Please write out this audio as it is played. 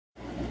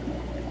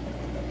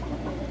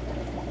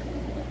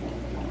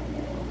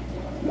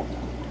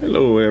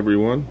Hello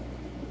everyone.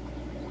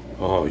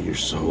 Oh, you're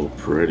so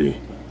pretty.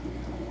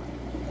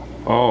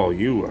 Oh,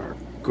 you are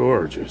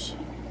gorgeous.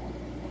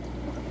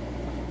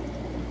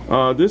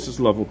 This is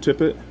Level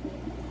Tippet,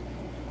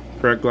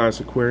 Cracked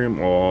Glass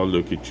Aquarium. Oh,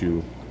 look at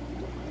you.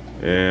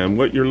 And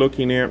what you're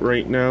looking at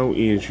right now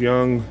is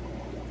young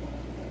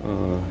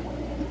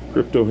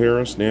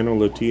Cryptoheros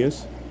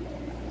nanoluteus.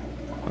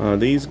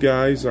 These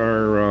guys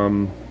are,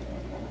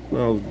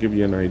 well, I'll give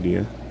you an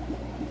idea.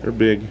 They're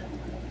big.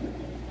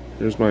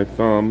 There's my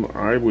thumb.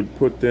 I would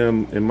put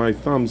them, and my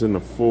thumb's in the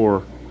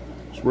 4.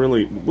 It's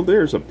really, well,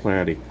 there's a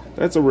platy.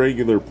 That's a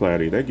regular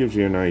platy. That gives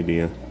you an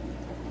idea.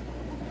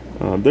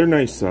 They're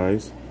nice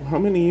size. How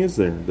many is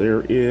there?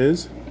 There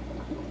is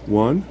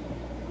 1,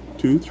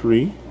 2,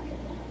 3.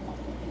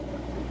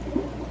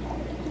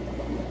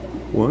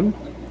 1,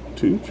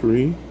 2,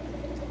 3.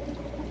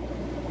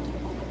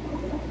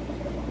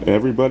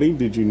 Everybody,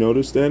 did you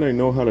notice that? I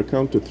know how to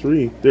count to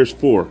 3. There's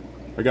 4.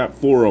 I got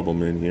 4 of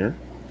them in here.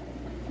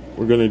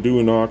 We're going to do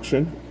an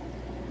auction.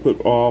 Put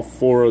all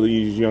 4 of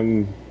these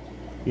young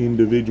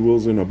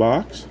individuals in a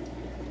box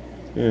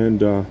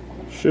and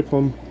ship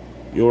them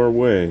your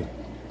way.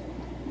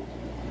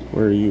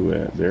 Where are you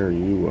at? There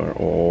you are.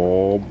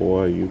 Oh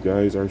boy, you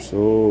guys are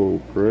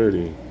so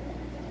pretty.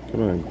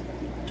 Come on,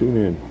 tune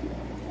in.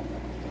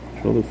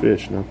 Show the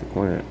fish, not the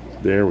plant.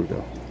 There we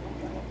go.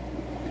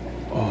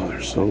 Oh,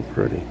 they're so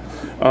pretty.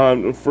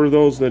 For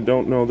those that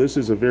don't know, this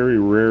is a very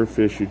rare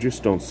fish. You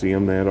just don't see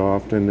them that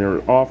often.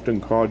 They're often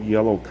called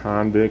yellow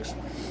convicts.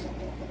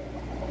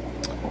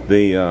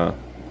 They are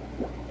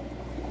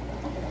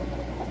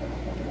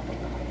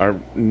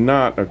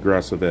not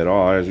aggressive at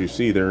all. As you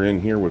see, they're in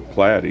here with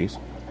platies.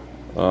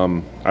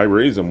 I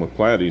raise them with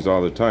platies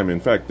all the time. In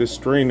fact, this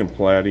strain of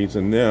platies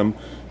and them,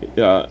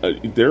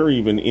 they're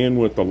even in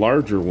with the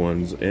larger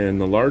ones.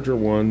 And the larger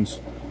ones,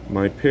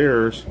 my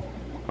pairs,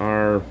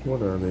 are,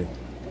 what are they,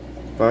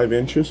 5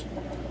 inches,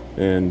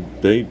 and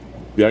they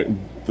got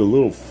the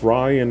little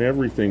fry and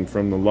everything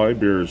from the live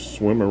bears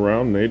swim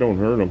around and they don't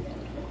hurt them.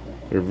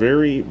 They're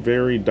very,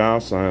 very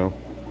docile,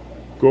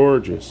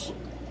 gorgeous.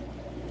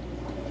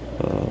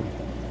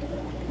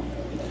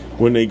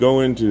 When they go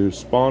into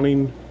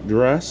spawning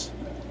dress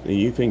and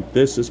you think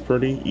this is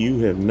pretty, you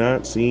have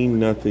not seen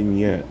nothing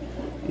yet.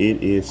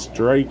 It is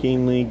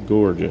strikingly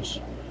gorgeous.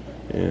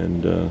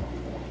 And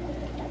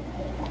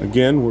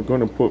again, we're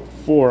going to put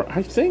 4.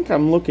 I think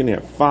I'm looking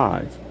at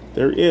 5.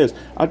 There is.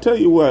 I'll tell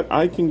you what,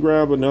 I can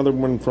grab another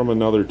one from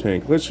another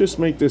tank. Let's just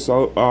make this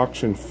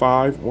auction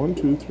 5. 1,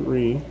 2,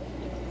 3,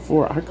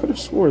 4. I could have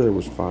swore there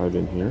was 5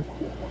 in here.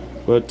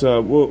 But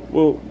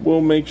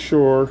we'll make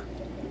sure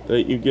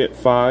that you get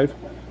 5.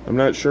 I'm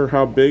not sure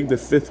how big the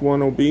 5th one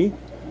will be,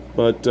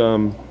 but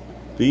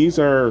these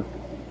are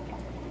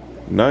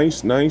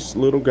nice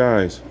little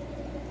guys.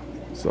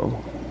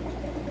 So,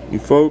 you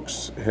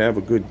folks have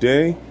a good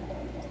day.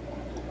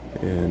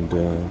 And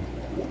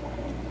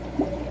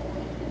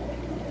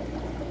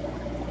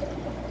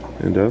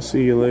I'll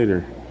see you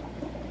later.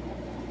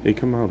 Hey,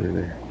 come out of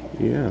there.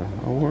 Yeah,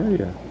 how are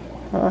ya?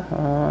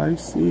 Haha, I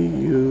see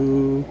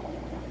you.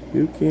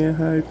 You can't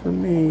hide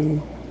from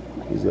me.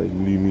 He's like,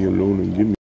 leave me alone and give me